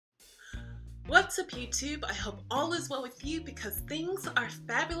What's up, YouTube? I hope all is well with you because things are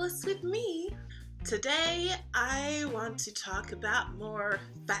fabulous with me. Today, I want to talk about more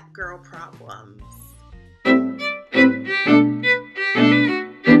fat girl problems.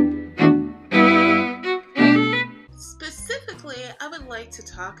 Specifically, I would like to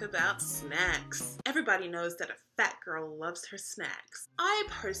talk about snacks. Everybody knows that a fat girl loves her snacks. I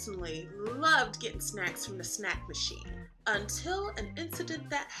personally loved getting snacks from the snack machine until an incident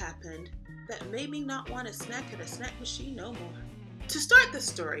that happened that made me not want to snack at a snack machine no more. To start the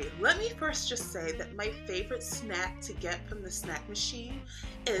story, let me first just say that my favorite snack to get from the snack machine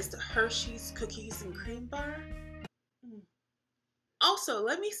is the Hershey's Cookies and Cream Bar. Also,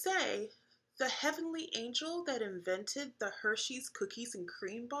 let me say, the heavenly angel that invented the Hershey's Cookies and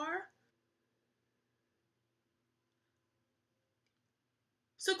Cream Bar.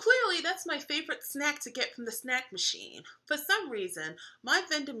 So clearly that's my favorite snack to get from the snack machine. For some reason, my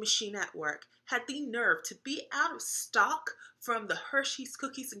vending machine at work had the nerve to be out of stock from the Hershey's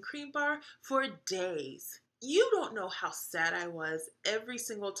Cookies and Cream Bar for days. You don't know how sad I was every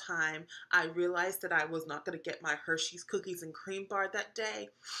single time I realized that I was not going to get my Hershey's Cookies and Cream Bar that day.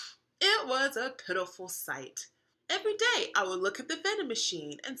 It was a pitiful sight. Every day I would look at the vending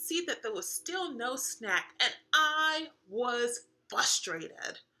machine and see that there was still no snack, and I was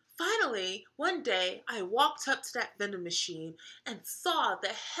frustrated. Finally, one day I walked up to that vending machine and saw the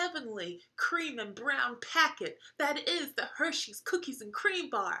heavenly cream and brown packet that is the Hershey's Cookies and Cream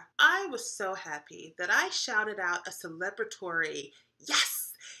Bar. I was so happy that I shouted out a celebratory,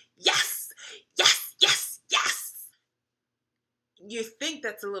 "Yes! Yes! Yes! Yes! Yes!" You think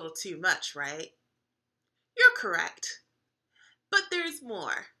that's a little too much, right? You're correct. But there's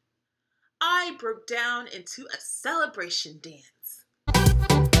more. I broke down into a celebration dance.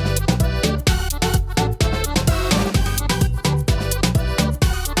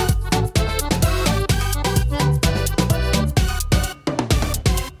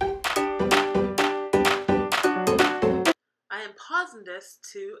 I am pausing this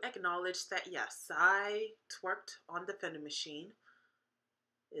to acknowledge that yes, I twerked on the vending machine.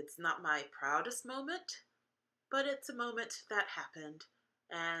 It's not my proudest moment, but it's a moment that happened,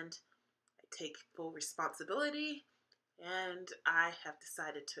 and I take full responsibility, and I have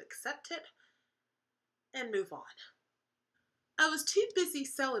decided to accept it and move on. I was too busy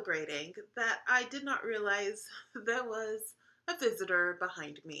celebrating that I did not realize there was a visitor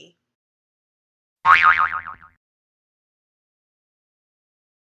behind me.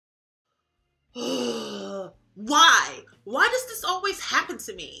 Why? Why does this always happen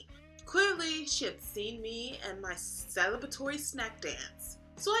to me? Clearly, she had seen me and my celebratory snack dance.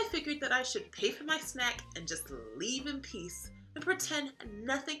 So I figured that I should pay for my snack and just leave in peace and pretend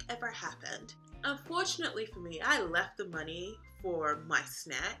nothing ever happened. Unfortunately for me, I left the money for my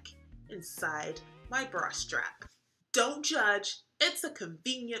snack inside my bra strap. Don't judge, it's a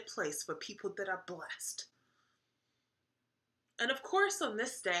convenient place for people that are blessed. And of course, on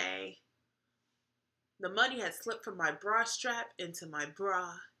this day, the money had slipped from my bra strap into my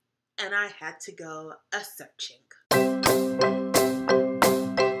bra, and I had to go a-searching.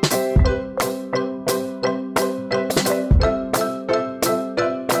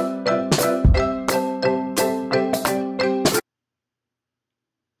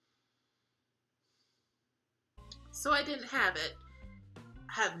 So I didn't have it.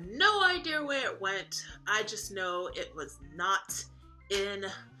 I have no idea where it went. I just know it was not in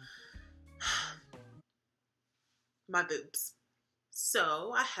my boobs.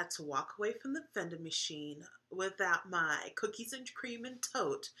 So I had to walk away from the vending machine without my cookies and cream and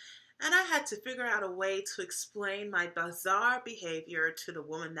tote, and I had to figure out a way to explain my bizarre behavior to the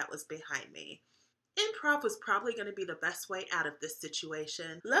woman that was behind me. Improv was probably going to be the best way out of this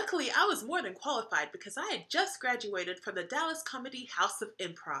situation. Luckily, I was more than qualified because I had just graduated from the Dallas Comedy House of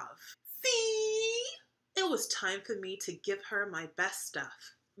Improv. See? It was time for me to give her my best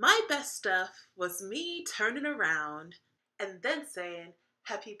stuff. My best stuff was me turning around and then saying,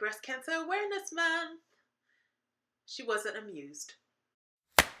 "Happy Breast Cancer Awareness Month." She wasn't amused.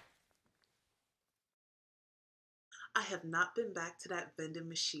 I have not been back to that vending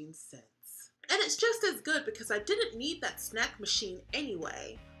machine since. And it's just as good because I didn't need that snack machine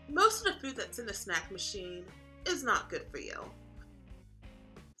anyway. Most of the food that's in the snack machine is not good for you.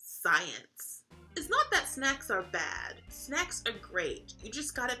 Science. It's not that snacks are bad. Snacks are great. You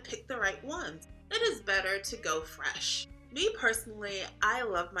just gotta pick the right ones. It is better to go fresh. Me personally, I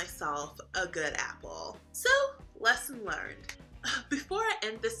love myself a good apple. So, lesson learned. Before I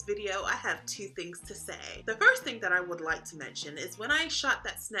end this video, I have two things to say. The first thing that I would like to mention is when I shot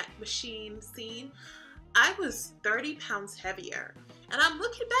that snack machine scene, I was 30 pounds heavier. And I'm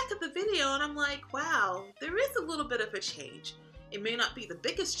looking back at the video and I'm like, wow, there is a little bit of a change. It may not be the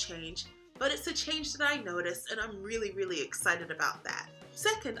biggest change, but it's a change that I noticed, and I'm really, really excited about that.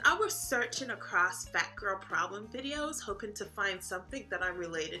 Second, I was searching across fat girl problem videos, hoping to find something that I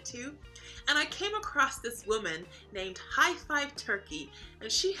related to, and I came across this woman named HighFiveTurkey,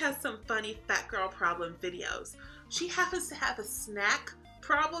 and she has some funny fat girl problem videos. She happens to have a snack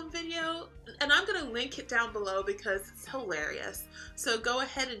problem video, and I'm gonna link it down below because it's hilarious. So go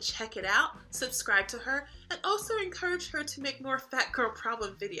ahead and check it out, subscribe to her, and also encourage her to make more fat girl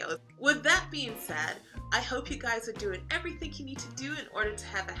problem videos. With that being said, I hope you guys are doing everything you need to do in order to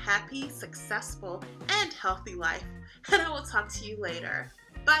have a happy, successful, and healthy life. And I will talk to you later.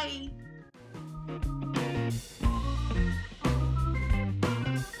 Bye!